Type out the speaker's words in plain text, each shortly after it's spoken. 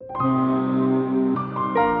Welcome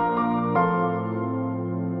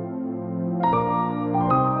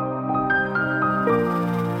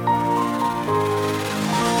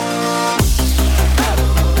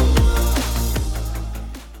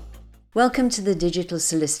to the Digital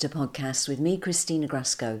Solicitor podcast with me, Christina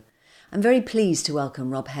Grasco. I'm very pleased to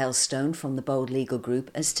welcome Rob Hailstone from the Bold Legal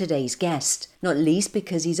Group as today's guest, not least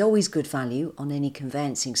because he's always good value on any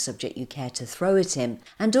conveyancing subject you care to throw at him,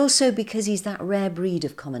 and also because he's that rare breed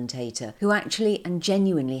of commentator who actually and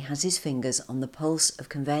genuinely has his fingers on the pulse of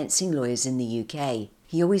conveyancing lawyers in the UK.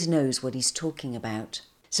 He always knows what he's talking about.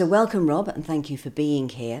 So welcome, Rob, and thank you for being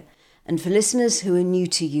here. And for listeners who are new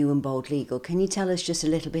to you and Bold Legal, can you tell us just a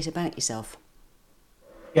little bit about yourself?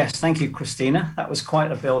 Yes, thank you, Christina. That was quite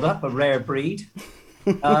a build-up, a rare breed.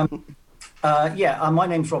 My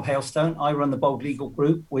name's Rob Hailstone. I run the Bold Legal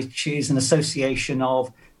Group, which is an association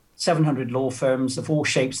of 700 law firms of all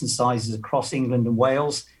shapes and sizes across England and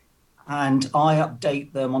Wales. And I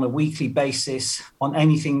update them on a weekly basis on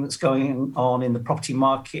anything that's going on in the property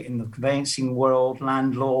market, in the conveyancing world,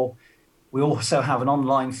 land law. We also have an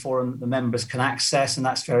online forum that the members can access, and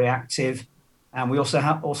that's very active. And we also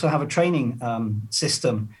have a training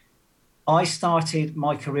system. I started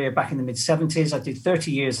my career back in the mid-70s. I did 30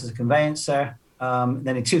 years as a conveyancer.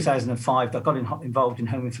 Then in 2005, I got involved in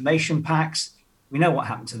home information packs. We know what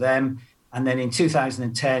happened to them. And then in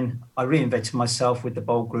 2010, I reinvented myself with the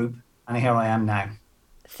Bold Group, and here I am now.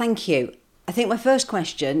 Thank you. I think my first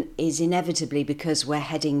question is inevitably because we're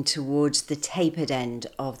heading towards the tapered end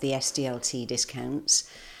of the SDLT discounts.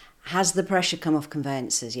 Has the pressure come off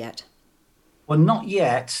conveyancers yet? Well, not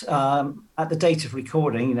yet. At the date of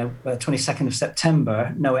recording, 22nd of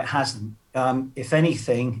September, no, it hasn't. If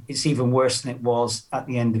anything, it's even worse than it was at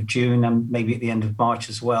the end of June and maybe at the end of March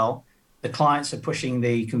as well. The clients are pushing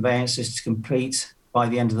the conveyancers to complete by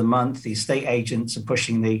the end of the month. The estate agents are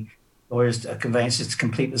pushing the conveyancers to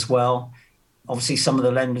complete as well. Obviously, some of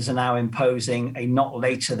the lenders are now imposing a not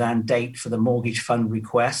later than date for the mortgage fund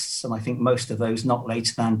requests. And I think most of those not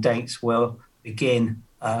later than dates will begin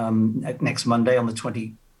next Monday on the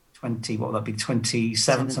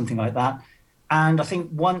 27th, something like that. And I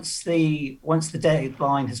think once the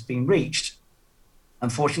deadline has been reached,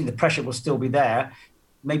 unfortunately, the pressure will still be there.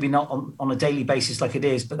 Maybe not on a daily basis like it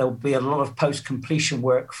is, but there'll be a lot of post-completion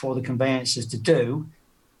work for the conveyancers to do.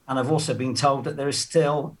 And I've also been told that there is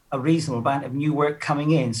still a reasonable amount of new work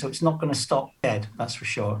coming in. So it's not going to stop dead, that's for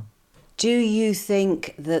sure. Do you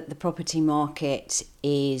think that the property market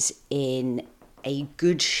is in a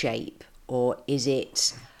good shape, or is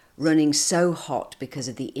it running so hot because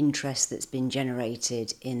of the interest that's been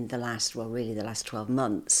generated in the last 12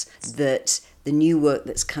 months, that the new work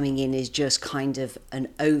that's coming in is just kind of an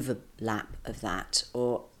overlap of that?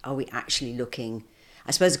 Or are we actually looking... I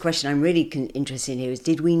suppose the question I'm really interested in here is,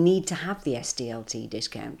 did we need to have the SDLT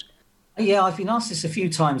discount? Yeah, I've been asked this a few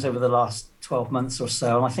times over the last 12 months or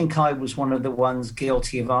so, and I think I was one of the ones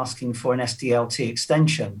guilty of asking for an SDLT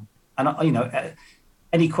extension. And,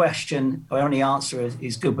 any question or any answer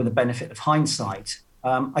is good with the benefit of hindsight.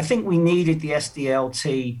 I think we needed the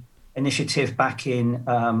SDLT initiative back in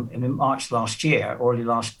March last year, or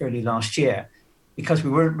early last year, because we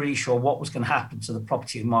weren't really sure what was going to happen to the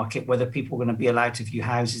property market, whether people were going to be allowed to view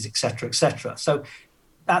houses, et cetera, et cetera. So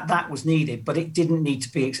that was needed, but it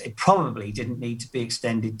probably didn't need to be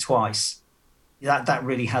extended twice. That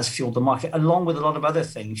really has fueled the market, along with a lot of other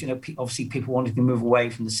things. Obviously people wanted to move away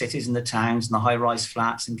from the cities and the towns and the high-rise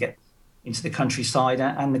flats and get into the countryside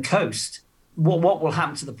and the coast. What will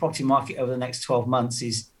happen to the property market over the next 12 months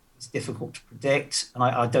is difficult to predict, and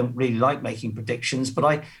I don't really like making predictions, but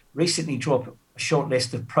I recently drew up a short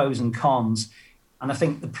list of pros and cons. And I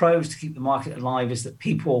think the pros to keep the market alive is that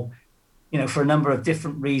people, for a number of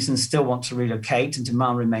different reasons, still want to relocate and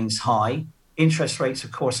demand remains high. Interest rates,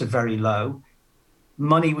 of course, are very low.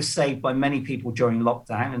 Money was saved by many people during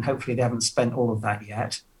lockdown, and hopefully they haven't spent all of that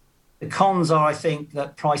yet. The cons are, I think,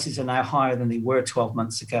 that prices are now higher than they were 12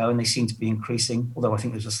 months ago, and they seem to be increasing, although I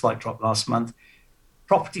think there was a slight drop last month.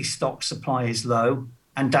 Property stock supply is low,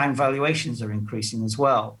 and down valuations are increasing as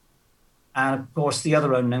well. And of course, the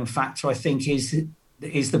other unknown factor, I think, is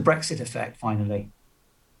the Brexit effect, finally.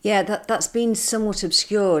 Yeah, that's been somewhat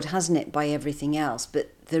obscured, hasn't it, by everything else?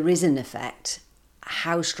 But there is an effect.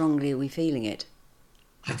 How strongly are we feeling it?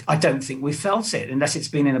 I don't think we've felt it, unless it's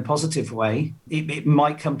been in a positive way. It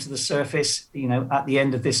might come to the surface, at the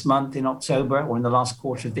end of this month in October or in the last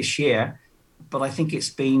quarter of this year. But I think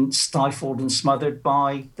it's been stifled and smothered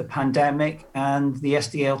by the pandemic and the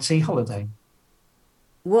SDLT holiday.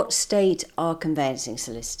 What state are conveyancing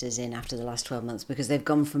solicitors in after the last 12 months? Because they've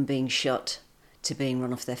gone from being shut to being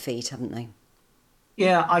run off their feet, haven't they?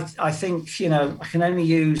 Yeah, I think, I can only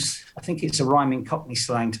use, I think it's a rhyming Cockney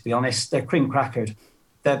slang, to be honest. They're cream crackered.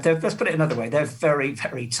 Let's put it another way. They're very,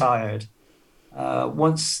 very tired.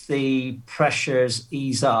 Once the pressures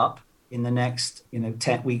ease up in the next,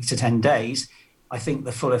 10 weeks to 10 days, I think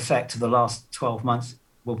the full effect of the last 12 months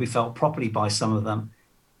will be felt properly by some of them.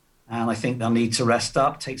 And I think they'll need to rest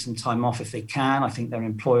up, take some time off if they can. I think their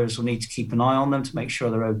employers will need to keep an eye on them to make sure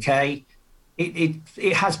they're okay.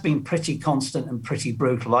 It has been pretty constant and pretty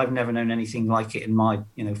brutal. I've never known anything like it in my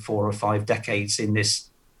 4 or 5 decades in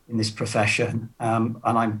this profession, and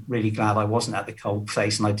I'm really glad I wasn't at the cold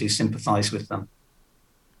face, and I do sympathise with them.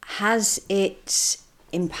 Has it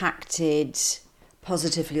impacted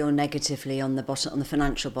positively or negatively on the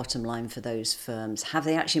financial bottom line for those firms? Have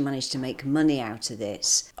they actually managed to make money out of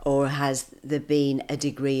this, or has there been a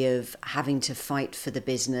degree of having to fight for the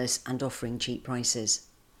business and offering cheap prices?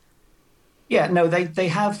 Yeah, no, they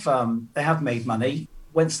have made money.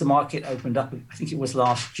 Once the market opened up, I think it was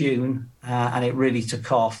last June, and it really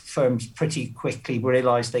took off. Firms pretty quickly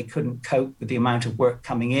realised they couldn't cope with the amount of work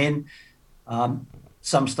coming in.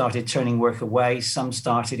 Some started turning work away. Some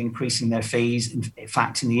started increasing their fees. In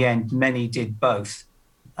fact, in the end, many did both.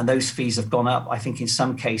 And those fees have gone up, I think, in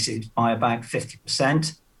some cases by about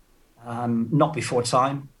 50%, not before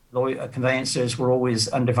time. Conveyancers were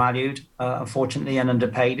always undervalued, unfortunately, and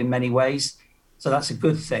underpaid in many ways. So that's a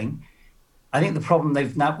good thing. I think the problem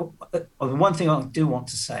the one thing I do want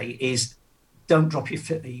to say is don't drop your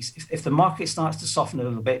fees. If the market starts to soften a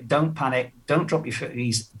little bit, don't panic, don't drop your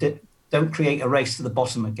fees, don't create a race to the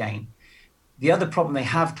bottom again. The other problem they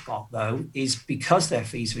have got, though, is because their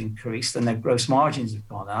fees have increased and their gross margins have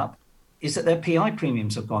gone up, is that their PI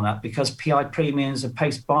premiums have gone up because PI premiums are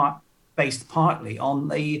based partly on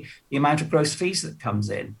the amount of gross fees that comes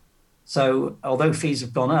in. So although fees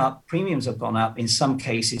have gone up, premiums have gone up in some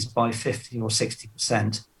cases by 50 or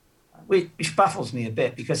 60%, which baffles me a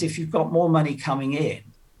bit, because if you've got more money coming in,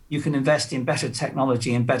 you can invest in better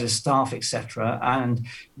technology and better staff, etc., and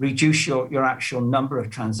reduce your actual number of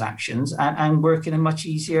transactions and work in a much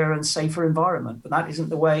easier and safer environment. But that isn't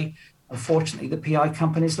the way, unfortunately, the PI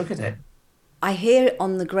companies look at it. I hear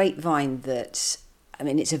on the grapevine that,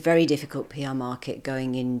 it's a very difficult PR market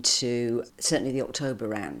going into certainly the October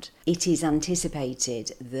round. It is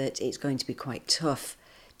anticipated that it's going to be quite tough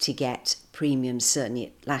to get premiums, certainly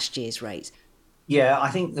at last year's rate. Yeah, I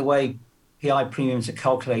think the way PI premiums are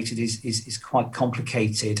calculated is quite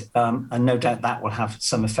complicated, and no doubt that will have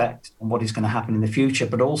some effect on what is going to happen in the future.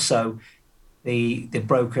 But also, the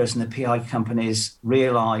brokers and the PI companies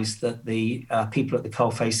realise that the people at the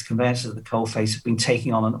coalface, the conveyancers at the coalface, have been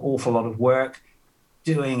taking on an awful lot of work,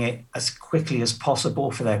 doing it as quickly as possible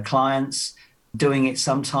for their clients, doing it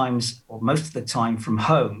sometimes or most of the time from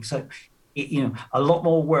home. So, a lot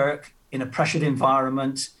more work in a pressured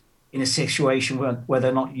environment, in a situation where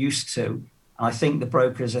they're not used to. And I think the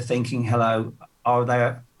brokers are thinking, hello, are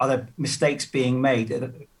there mistakes being made that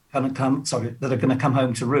are going to come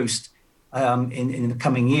home to roost in the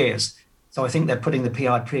coming years? So I think they're putting the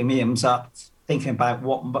PI premiums up, thinking about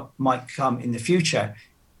what might come in the future.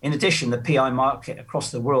 In addition, the PI market across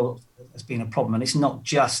the world has been a problem, and it's not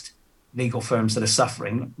just legal firms that are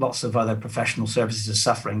suffering. Lots of other professional services are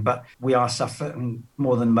suffering, but we are suffering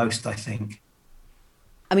more than most, I think.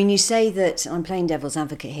 You say that, I'm playing devil's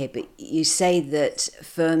advocate here, but you say that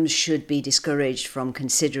firms should be discouraged from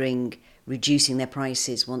considering reducing their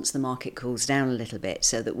prices once the market cools down a little bit,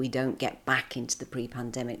 so that we don't get back into the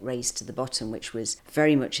pre-pandemic race to the bottom, which was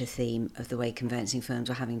very much a theme of the way conveyancing firms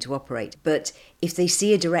were having to operate. But if they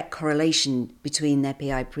see a direct correlation between their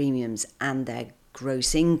PI premiums and their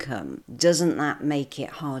gross income, doesn't that make it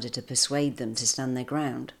harder to persuade them to stand their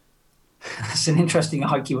ground? That's an interesting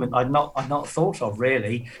argument I'd not thought of,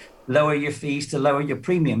 really. Lower your fees to lower your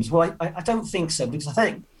premiums. Well, I don't think so, because I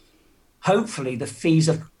think hopefully the fees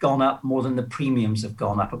have gone up more than the premiums have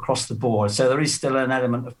gone up across the board. So there is still an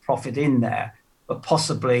element of profit in there, but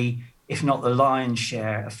possibly, if not the lion's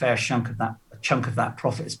share, a fair chunk of that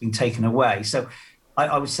profit has been taken away. So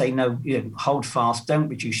I would say no, hold fast, don't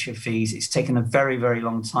reduce your fees. It's taken a very, very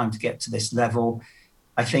long time to get to this level.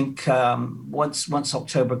 I think once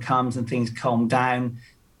October comes and things calm down,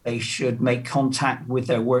 they should make contact with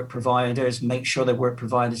their work providers, make sure their work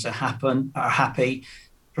providers are happy,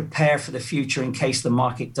 prepare for the future in case the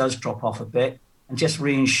market does drop off a bit, and just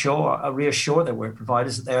reassure their work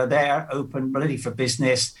providers that they're there, open, ready for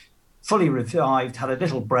business, fully revived, had a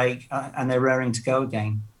little break, and they're raring to go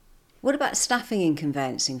again. What about staffing in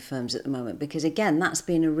conveyancing firms at the moment? Because again, that's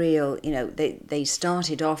been a real, they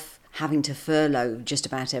started off having to furlough just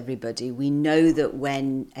about everybody. We know that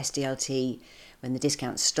when SDLT when the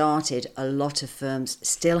discount started, a lot of firms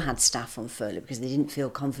still had staff on furlough because they didn't feel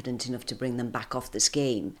confident enough to bring them back off the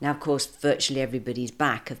scheme. Now, of course, virtually everybody's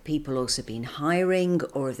back. Have people also been hiring,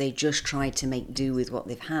 or have they just tried to make do with what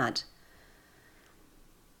they've had?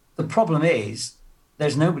 The problem is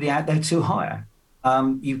there's nobody out there to hire.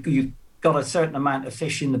 You've got a certain amount of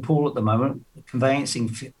fish in the pool at the moment, conveyancing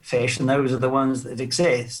fish, and those are the ones that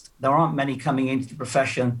exist. There aren't many coming into the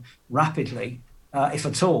profession rapidly, if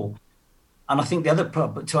at all. And I think the other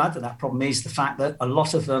problem, to add to that problem, is the fact that a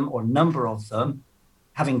lot of them, or a number of them,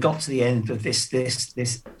 having got to the end of this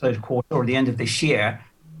third quarter or the end of this year,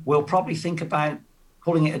 will probably think about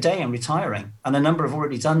calling it a day and retiring. And a number have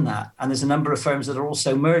already done that. And there's a number of firms that are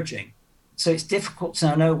also merging. So it's difficult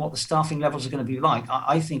to know what the staffing levels are going to be like.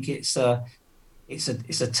 I think it's a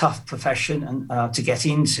tough profession to get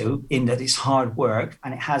into, in that it's hard work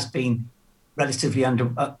and it has been relatively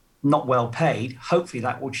not well paid. Hopefully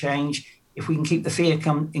that will change if we can keep the fee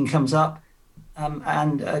incomes up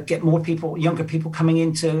and get more people, younger people, coming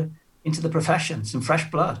into the profession, some fresh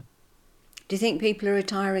blood. Do you think people are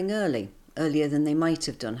retiring earlier than they might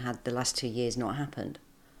have done had the last 2 years not happened?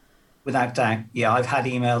 Without doubt, yeah. I've had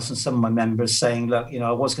emails from some of my members saying, look,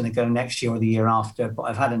 I was going to go next year or the year after, but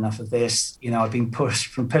I've had enough of this. I've been pushed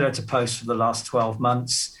from pillar to post for the last 12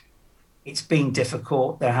 months. It's been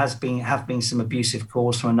difficult. There have been some abusive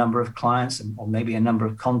calls from a number of clients, or maybe a number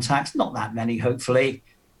of contacts, not that many, hopefully,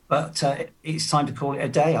 but it's time to call it a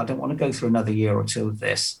day. I don't want to go through another year or two of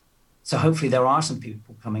this. So hopefully there are some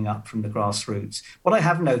people coming up from the grassroots. What I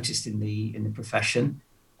have noticed in the profession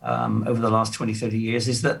over the last 20, 30 years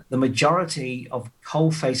is that the majority of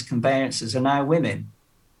coal-faced conveyancers are now women.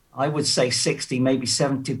 I would say 60, maybe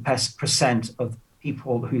 70% of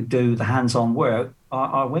people who do the hands-on work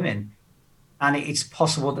are women. And it's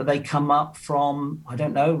possible that they come up from, I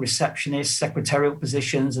don't know, receptionist, secretarial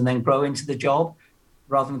positions, and then grow into the job,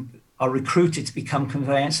 rather than are recruited to become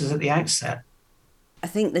conveyancers at the outset. I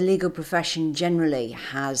think the legal profession generally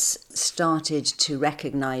has started to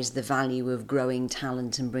recognise the value of growing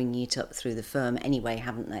talent and bringing it up through the firm anyway,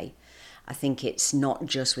 haven't they? I think it's not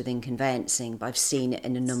just within conveyancing, but I've seen it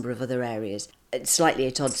in a number of other areas. It's slightly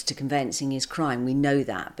at odds to conveyancing is crime. We know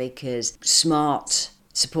that because smart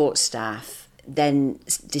support staff then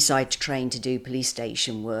decide to train to do police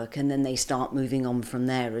station work, and then they start moving on from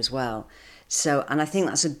there as well. So, and I think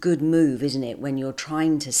that's a good move, isn't it, when you're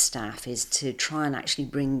trying to staff, is to try and actually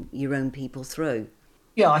bring your own people through.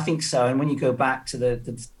 Yeah, I think so. And when you go back to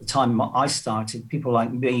the time I started, people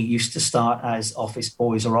like me used to start as office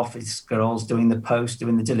boys or office girls, doing the post,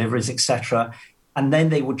 doing the deliveries, etc. And then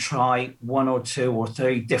they would try 1 or 2 or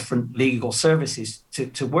 3 different legal services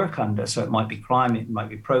to work under. So it might be crime, it might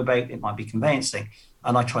be probate, it might be conveyancing.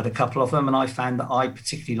 And I tried a couple of them, and I found that I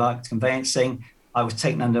particularly liked conveyancing. I was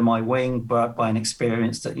taken under my wing by an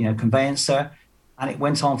experienced, conveyancer, and it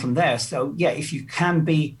went on from there. So yeah, if you can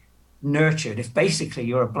be nurtured, if basically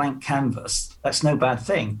you're a blank canvas, that's no bad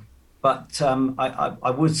thing. But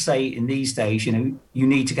I would say in these days, you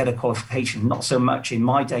need to get a qualification. Not so much in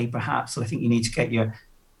my day, perhaps. I think you need to get your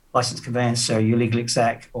licensed conveyancer, your legal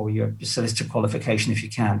exec, or your solicitor qualification if you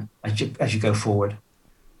can, as you go forward.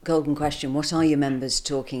 Golden question, what are your members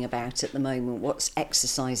talking about at the moment? What's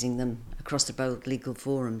exercising them across the both legal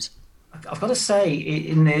forums? I've got to say,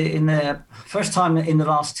 in the first time in the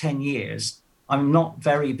last 10 years, I'm not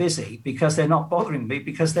very busy because they're not bothering me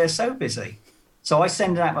because they're so busy. So I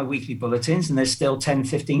send out my weekly bulletins, and there's still 10,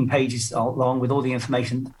 15 pages long with all the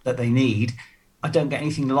information that they need. I don't get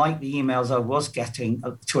anything like the emails I was getting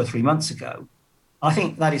 2 or 3 months ago. I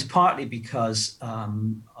think that is partly because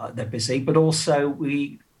they're busy, but also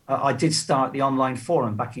I did start the online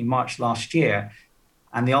forum back in March last year.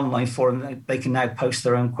 And the online forum, they can now post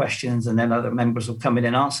their own questions, and then other members will come in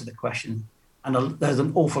and answer the questions. And there's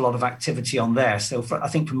an awful lot of activity on there. So I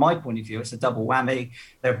think from my point of view, it's a double whammy.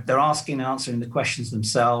 They're asking and answering the questions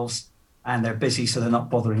themselves, and they're busy, so they're not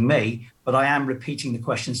bothering me. But I am repeating the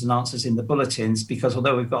questions and answers in the bulletins, because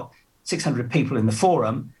although we've got 600 people in the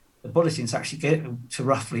forum, the bulletins actually get to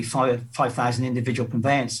roughly 5,000 individual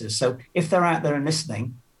conveyancers. So if they're out there and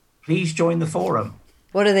listening, please join the forum.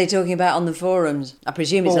 What are they talking about on the forums? I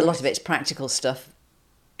presume a lot of it's practical stuff.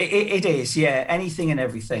 It is, yeah, anything and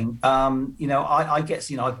everything. I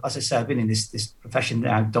guess, as I say, I've been in this profession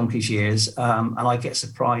now donkey's years, and I get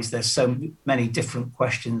surprised. There's so many different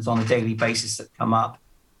questions on a daily basis that come up.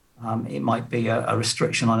 It might be a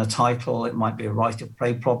restriction on a title, it might be a right of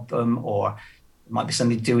prey problem, or it might be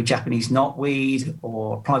something to do with Japanese knotweed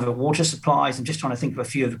or private water supplies. I'm just trying to think of a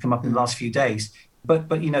few that have come up in the last few days. But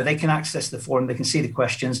they can access the forum, they can see the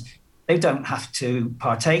questions. They don't have to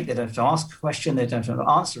partake, they don't have to ask a question, they don't have to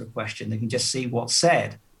answer a question, they can just see what's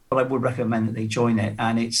said. But I would recommend that they join it,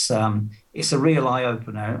 and it's a real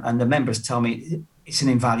eye-opener, and the members tell me it's an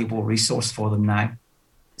invaluable resource for them now.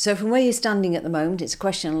 So from where you're standing at the moment, it's a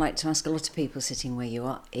question I like to ask a lot of people sitting where you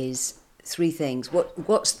are, is 3 things.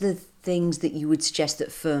 What's the things that you would suggest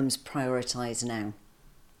that firms prioritise now?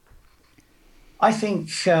 I think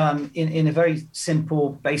in a very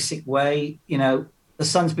simple, basic way, the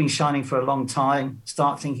sun's been shining for a long time.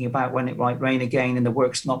 Start thinking about when it might rain again and the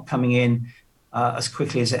work's not coming in as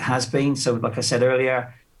quickly as it has been. So like I said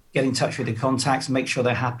earlier, get in touch with the contacts, make sure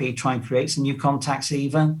they're happy, try and create some new contacts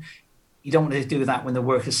even. You don't want to do that when the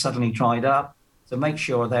work has suddenly dried up. So make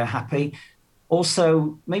sure they're happy.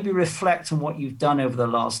 Also, maybe reflect on what you've done over the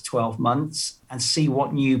last 12 months and see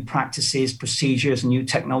what new practices, procedures, new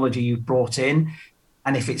technology you've brought in.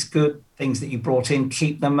 And if it's good things that you brought in,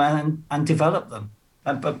 keep them and develop them.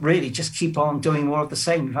 But really, just keep on doing more of the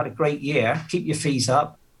same. You've had a great year. Keep your fees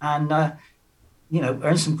up and,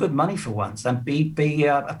 earn some good money for once and be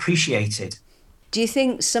appreciated. Do you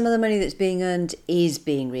think some of the money that's being earned is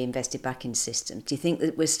being reinvested back in systems? Do you think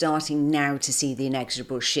that we're starting now to see the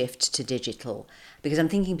inexorable shift to digital? Because I'm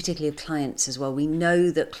thinking particularly of clients as well. We know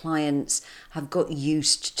that clients have got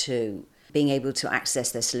used to being able to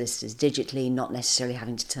access their solicitors digitally, not necessarily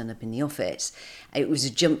having to turn up in the office. It was a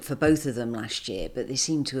jump for both of them last year, but they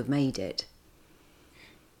seem to have made it.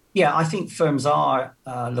 Yeah, I think firms are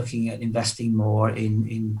looking at investing more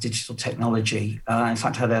in digital technology. In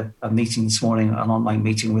fact, I had a meeting this morning, an online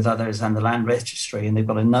meeting with others and the land registry, and they've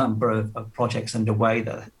got a number of projects underway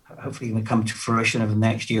that are hopefully going to come to fruition over the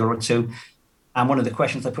next year or two. And one of the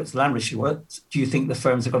questions I put to the land registry was, do you think the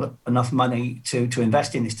firms have got enough money to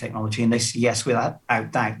invest in this technology? And they said, yes, without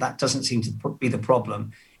doubt. That doesn't seem to be the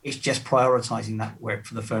problem. It's just prioritising that work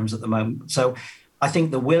for the firms at the moment. So I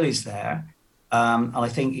think the will is there. And I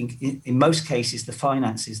think in most cases, the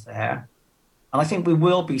finance is there. And I think we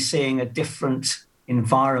will be seeing a different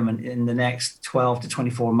environment in the next 12 to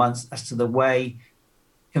 24 months as to the way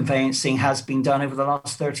conveyancing has been done over the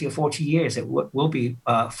last 30 or 40 years. It will be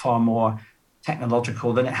far more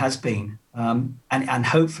technological than it has been. And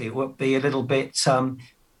hopefully it will be a little bit,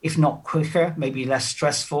 if not quicker, maybe less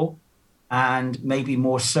stressful and maybe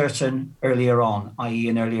more certain earlier on, i.e.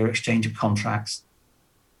 an earlier exchange of contracts.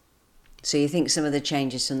 So you think some of the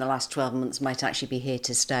changes from the last 12 months might actually be here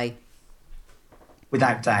to stay?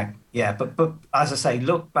 Without doubt, yeah. But as I say,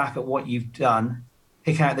 look back at what you've done,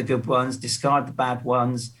 pick out the good ones, discard the bad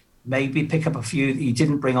ones, maybe pick up a few that you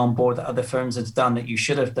didn't bring on board that other firms have done that you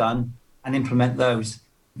should have done and implement those.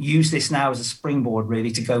 Use this now as a springboard,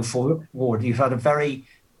 really, to go forward. You've had a very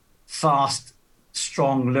fast,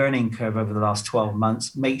 strong learning curve over the last 12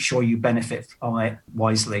 months. Make sure you benefit from it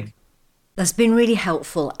wisely. That's been really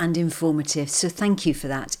helpful and informative, so thank you for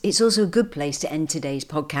that. It's also a good place to end today's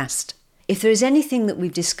podcast. If there is anything that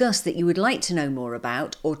we've discussed that you would like to know more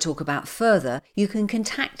about or talk about further, you can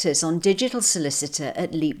contact us on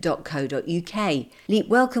digitalsolicitor@leap.co.uk. Leap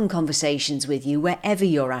welcome conversations with you wherever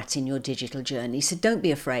you're at in your digital journey, so don't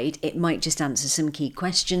be afraid, it might just answer some key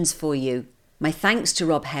questions for you. My thanks to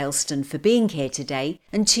Rob Hailstone for being here today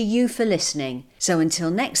and to you for listening. So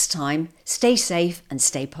until next time, stay safe and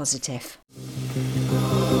stay positive.